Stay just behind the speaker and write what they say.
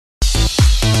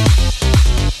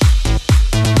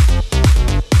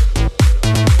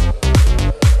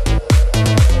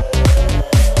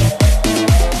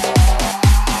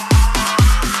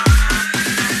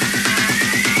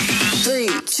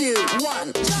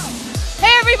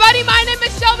everybody, my name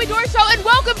is Shelby Dorshow and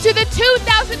welcome to the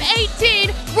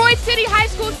 2018 Royse City High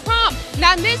School's prom.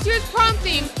 Now this year's prom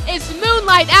theme is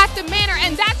Moonlight at the Manor,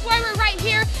 and that's why we're right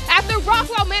here at the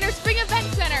Rockwall Manor Spring Event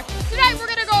Center. Tonight we're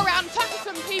going to go around and talk to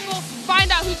some people, find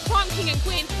out who's prom king and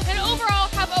queen, and overall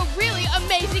have a really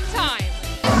amazing time.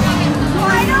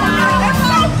 I don't know, they're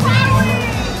so proud.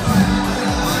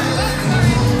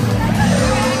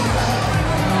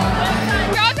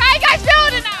 How you guys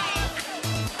doing tonight?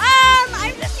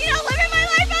 I'm just, living my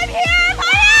life out here.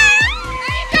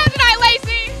 How you doing tonight,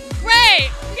 Lacey? Great.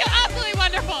 You're absolutely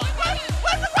wonderful.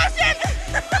 What's the question?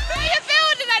 How you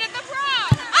feeling tonight at the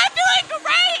prom? I'm feeling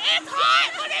great. It's hot,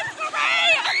 but it's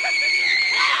great.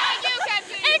 How about you,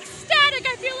 Kenzie? Ecstatic.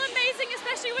 I feel amazing,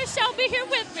 especially with Shelby here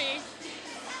with me.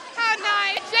 How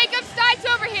nice. Jacob Stites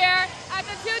over here at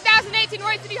the 2018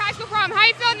 Royse City High School prom. How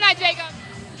you feeling tonight, Jacob?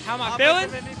 How am I feeling?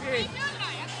 How you feeling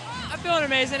tonight at the prom? I'm feeling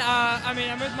amazing.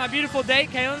 I'm with my beautiful date,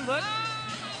 Kaylin. Look.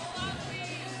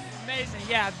 Amazing.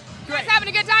 Yeah. You guys having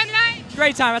a good time tonight?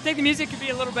 Great time. I think the music could be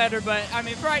a little better, but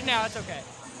for right now, it's okay.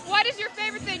 What is your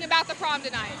favorite thing about the prom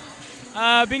tonight?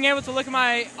 Being able to look at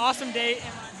my awesome date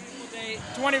and my beautiful date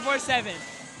 24/7.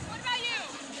 What about you?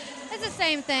 It's the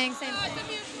same thing. It's a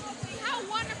beautiful thing. How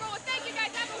wonderful. Well, thank you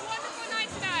guys. Have a wonderful night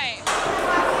tonight.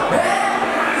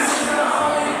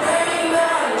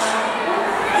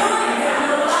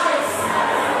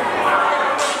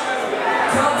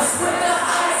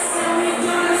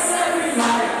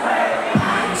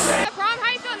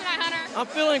 I'm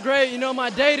feeling great. My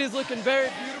date is looking very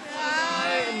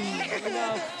beautiful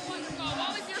tonight.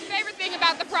 What was your favorite thing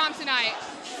about the prom tonight?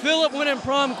 Philip winning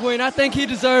prom queen. I think he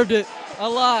deserved it a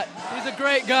lot. He's a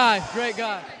great guy. Great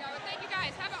guy. Well, thank you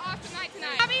guys. Have an awesome night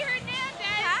tonight. Gabby Hernandez.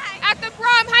 Hi. At the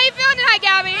prom. How you feeling tonight,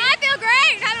 Gabby? I feel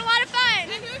great. Having a lot of fun.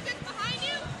 And who's just behind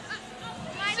you?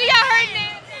 Leah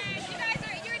Hernandez. You guys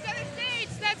you're at the other stage.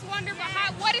 That's wonderful.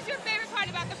 What is your favorite part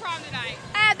about the prom tonight?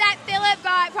 That Philip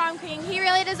got prom king. He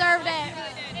really deserved it.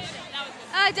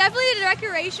 Definitely the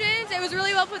decorations. It was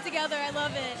really well put together. I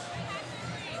love it.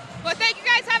 Well, thank you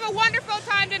guys. Have a wonderful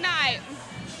time tonight.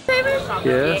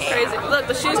 Yes. Crazy. Look,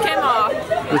 the shoes came off.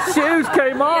 The shoes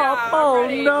came off? Yeah, oh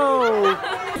ready. no.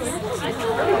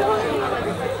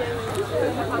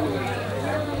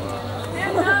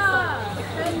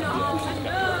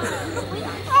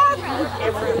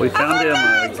 We found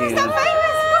Emma again.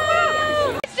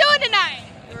 What's doing tonight?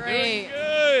 Great.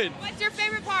 Good. What's your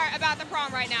favorite part about the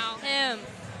prom right now? Him.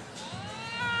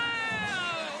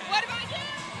 What about you?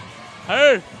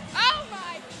 Hey. Oh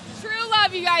my, true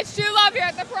love, you guys. True love here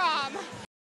at the prom. What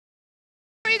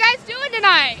are you guys doing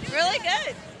tonight? Really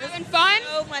good. Having fun?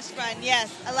 So much fun.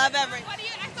 Yes, I love everything.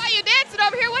 I saw you dancing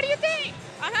over here. What do you think?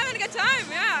 I'm having a good time.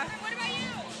 Yeah. What about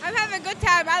you? I'm having a good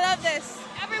time. I love this.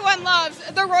 Everyone loves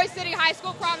the Royse City High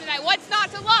School prom tonight. What's not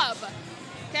to love?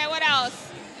 Okay, what else?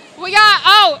 We got,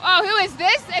 who is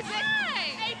this? Is this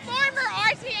a former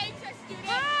RTHS student?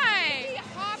 Hi. Leah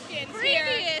Hopkins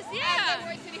Previous, here yeah. at the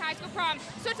Royse City High School prom.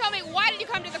 So tell me, why did you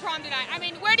come to the prom tonight?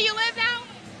 Where do you live now?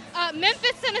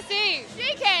 Memphis, Tennessee.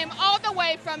 She came all the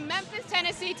way from Memphis,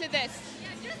 Tennessee to this.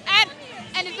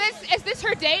 And is this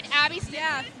her date, Abby?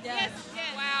 Yeah. Yes.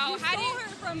 Wow. You stole her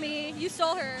from me. You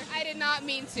stole her. I did not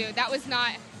mean to. That was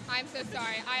not. I'm so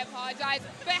sorry. I apologize.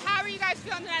 But how are you guys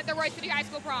feeling tonight at the Royse City High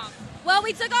School prom? Well,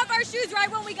 we took off our shoes right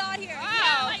when we got here.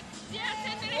 Wow.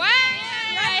 10 minutes. Wow.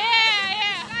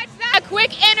 Yeah. That's a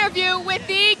quick interview with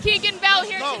the Keegan Bell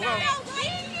here tonight.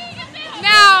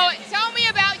 Now, tell me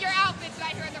about your outfits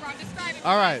right here at the prom. Describe it.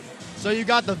 All right, so you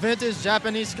got the vintage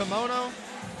Japanese kimono, all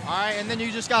right, and then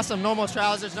you just got some normal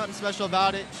trousers, nothing special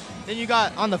about it. Then you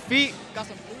got on the feet, got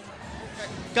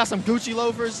some Gucci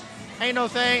loafers, ain't no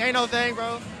thing,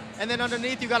 bro. And then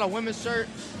underneath you got a women's shirt.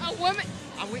 A woman.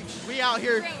 We out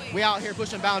here, Really? we out here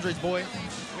pushing boundaries, boy.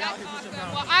 We out That's here pushing awesome.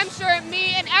 boundaries. Well, I'm sure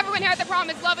me and everyone here at the prom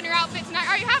is loving your outfit tonight.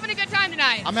 Are you having a good time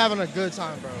tonight? I'm having a good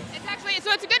time, bro.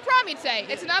 It's a good prom, you'd say.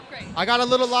 It's an upgrade. I got a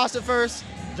little lost at first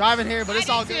driving here, but it's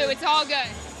all good. It's all good.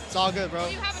 It's all good, bro.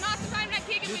 Well, you have an awesome time tonight,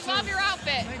 Keegan. We love your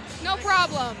outfit. No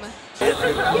problem. Hey,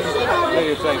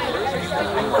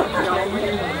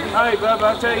 bub,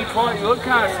 I tell you what, you look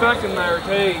kind of stuck in there,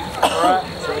 too. All right?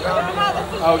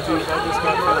 Oh, geez, I just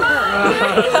got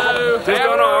just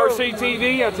on RCTV,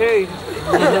 I tell you.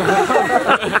 What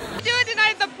are you doing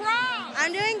tonight at the prom?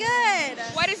 I'm doing good.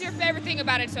 What is your favorite thing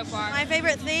about it so far? My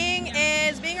favorite thing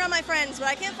is being around my friends, but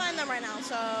I can't find them right now,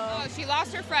 so. Oh, she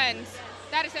lost her friends.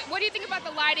 That is it. What do you think about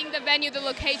the lighting, the venue, the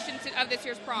location of this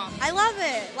year's prom? I love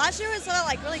it. Last year was sort of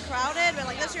really crowded, but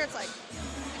this year it's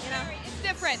It's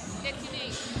different. It's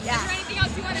unique. Yeah. Is there anything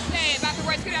else you want to say about the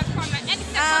Royse City High School prom night?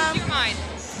 Anything that comes to your mind?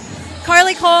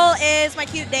 Carly Cole is my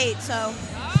cute date, so.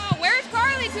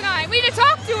 Riley tonight. We need to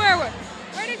talk to her.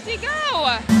 Where did she go?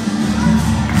 How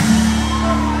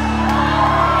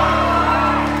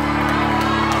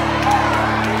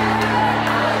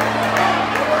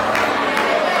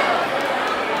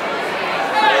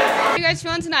are you guys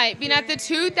feeling tonight, being at the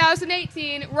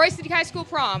 2018 Royse City High School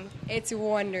prom? It's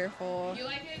wonderful. You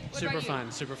like it? What Super about you?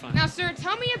 fun, super fun. Now, sir,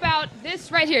 tell me about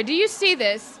this right here. Do you see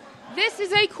this? This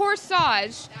is a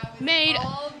corsage made.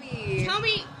 All me. Tell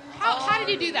me, how did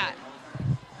you do that?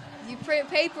 You print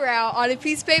paper out on a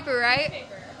piece of paper, right?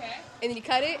 Paper, okay. And then you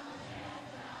cut it.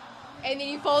 And then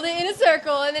you fold it in a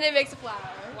circle, and then it makes a flower.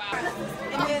 Wow. And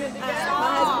then my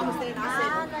husband was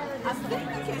there, and I said,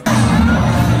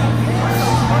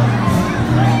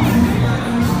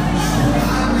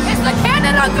 It's the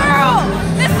Canada girl!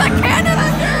 It's the Canada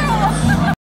girl!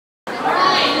 All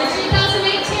right, the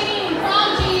 2018 prom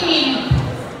team.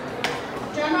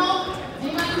 General,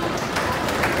 anybody?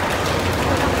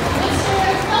 Mr.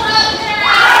 Philip.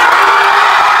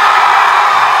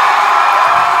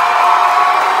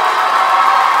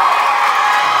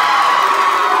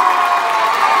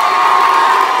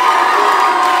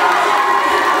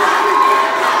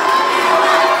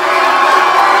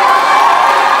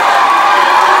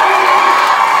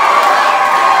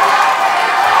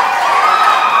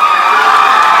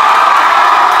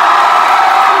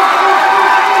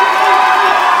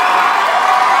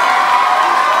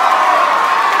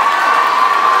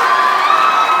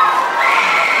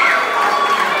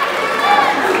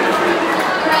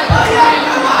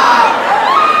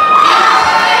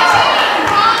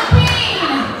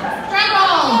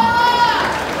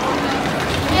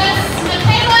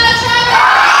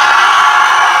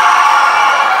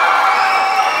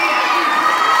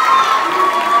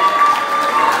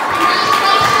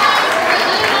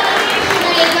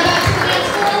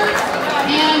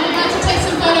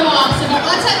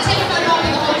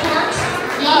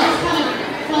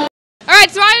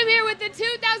 Alright, so I am here with the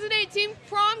 2018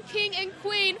 Prom King and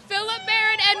Queen, Philip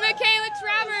Barron and Michaela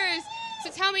Travers. So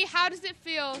tell me, how does it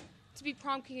feel to be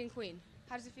Prom King and Queen?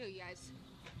 How does it feel, you guys?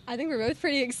 I think we're both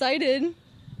pretty excited.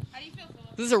 How do you feel,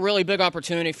 Philip? This is a really big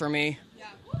opportunity for me. Yeah,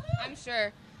 I'm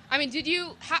sure. I mean,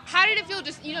 how did it feel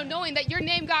just, knowing that your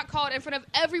name got called in front of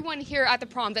everyone here at the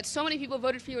prom, that so many people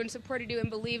voted for you and supported you and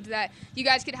believed that you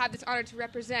guys could have this honor to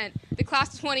represent the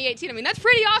class of 2018? I mean, that's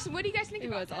pretty awesome. What do you guys think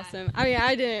about that? It was awesome. I mean,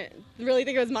 I didn't really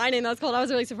think it was my name that was called. I was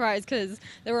really surprised because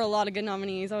there were a lot of good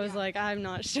nominees. I was like, I'm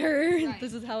not sure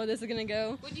this is how this is going to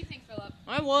go. What do you think, Philip?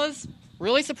 I was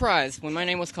really surprised when my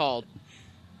name was called.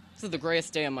 This is the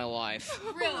greatest day of my life.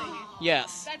 Really?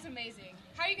 Yes. That's amazing.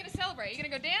 How are you going to celebrate? Are you going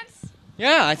to go dance?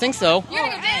 Yeah, I think so. You're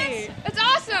going to go dance? That's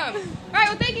awesome. All right,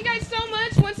 well, thank you guys so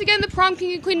much. Once again, the Prom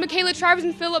King and Queen, Michaela Travers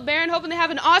and Philip Barron, hoping they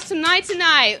have an awesome night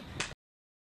tonight.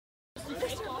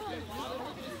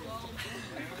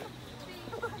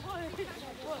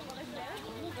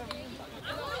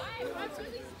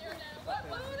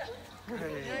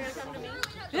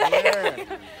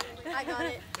 I got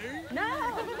it.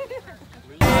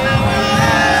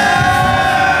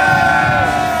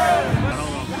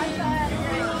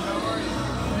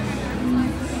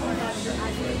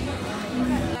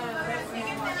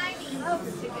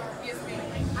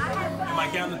 Am I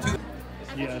counting the two?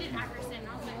 Yeah.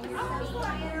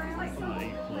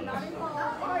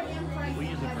 We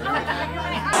use it for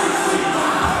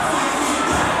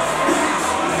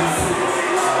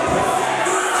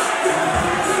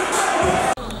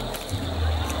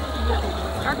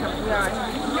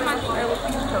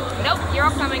Nope, you're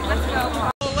all coming. Let's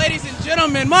go. Well, ladies and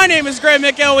gentlemen, my name is Greg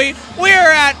McElwee. We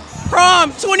are at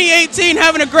Prom 2018,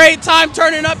 having a great time,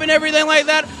 turning up and everything like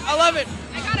that. I love it.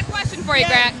 I got a question for you,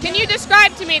 Grant. Can you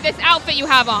describe to me this outfit you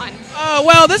have on?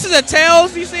 Well, this is a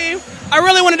tails, you see. I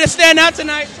really wanted to stand out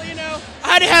tonight, so, I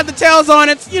had to have the tails on.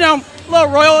 It's, a little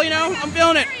royal, I'm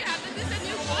feeling it.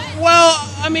 Well,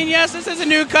 I mean, yes, this is a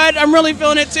new cut. I'm really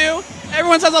feeling it, too.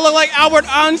 Everyone says I look like Albert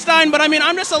Einstein, but I mean,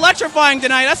 I'm just electrifying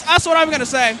tonight. That's what I'm going to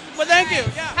say. But thank you.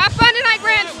 Yeah. Have fun tonight,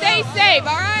 Grant. Stay safe,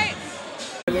 all right?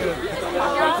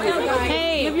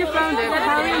 Hey, have your phone there.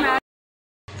 How are you, Matt?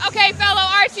 Okay, fellow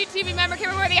RCTV member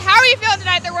Kimberly Worthy, how are you feeling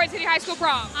tonight at the Royse City High School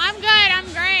prom? I'm good. I'm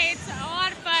great. It's a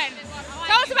lot of fun.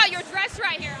 Tell us about your dress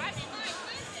right here.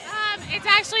 It's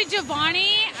actually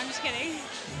Giovanni. I'm just kidding.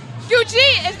 Gucci?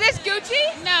 Is this Gucci?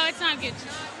 No, it's not Gucci.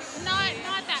 Not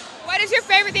that. What is your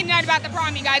favorite thing tonight about the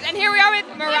prom, you guys? And here we are with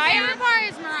Mariah. My favorite part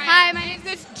is Mariah. Hi, my name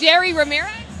is Jerry Ramirez.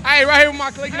 Hey, right here with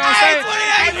my colleague, stage. Class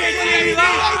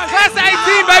of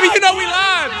 18, baby, we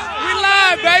live. We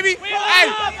live, baby. Hey,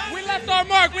 we left our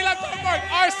mark.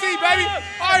 RC, baby.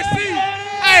 RC.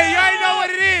 Hey, you already know what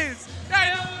it is.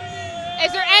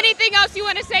 Is there anything else you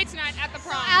want to say tonight at the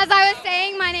prom? As I was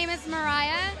saying, my name is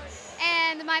Mariah,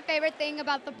 and my favorite thing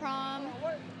about the prom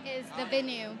is the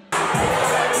venue.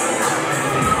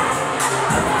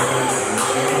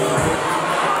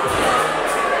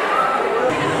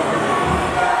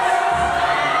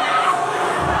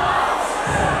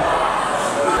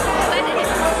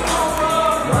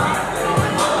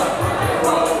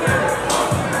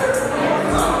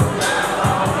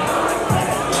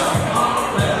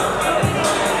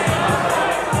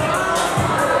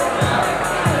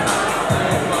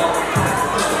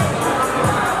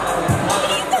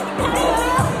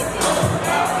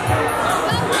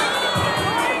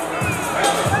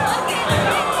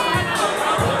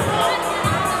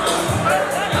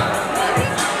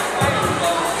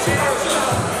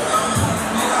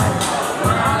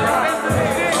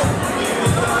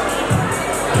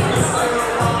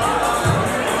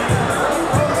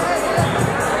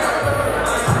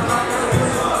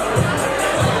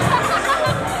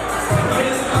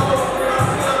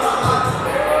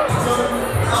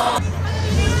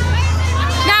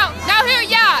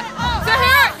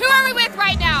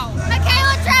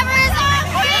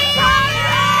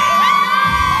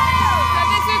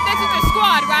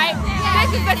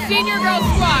 Senior girls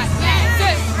squad.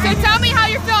 So tell me how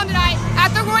you're feeling tonight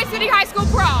at the Royse City High School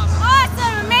prom.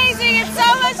 Awesome, amazing, it's so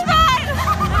much fun.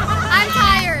 I'm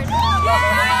tired.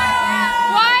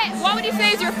 What would you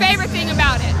say is your favorite thing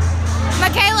about it?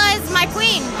 Michaela is my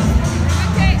queen.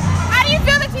 Okay. How do you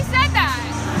feel that she said that?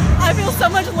 I feel so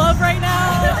much love right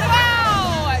now.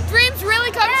 Wow. Dreams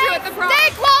really come true at the prom. Stay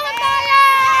qualifier!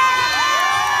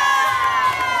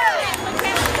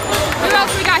 Who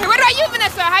else we got here? What about you,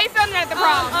 Vanessa? How you feeling at the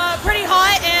prom? Pretty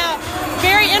hot and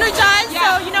very energized.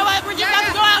 Yeah. So you know what? We're just about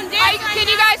to go out and dance. Can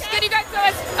you guys show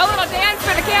us a little dance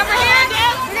for the camera here?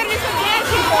 We're gonna do some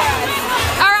dancing for us.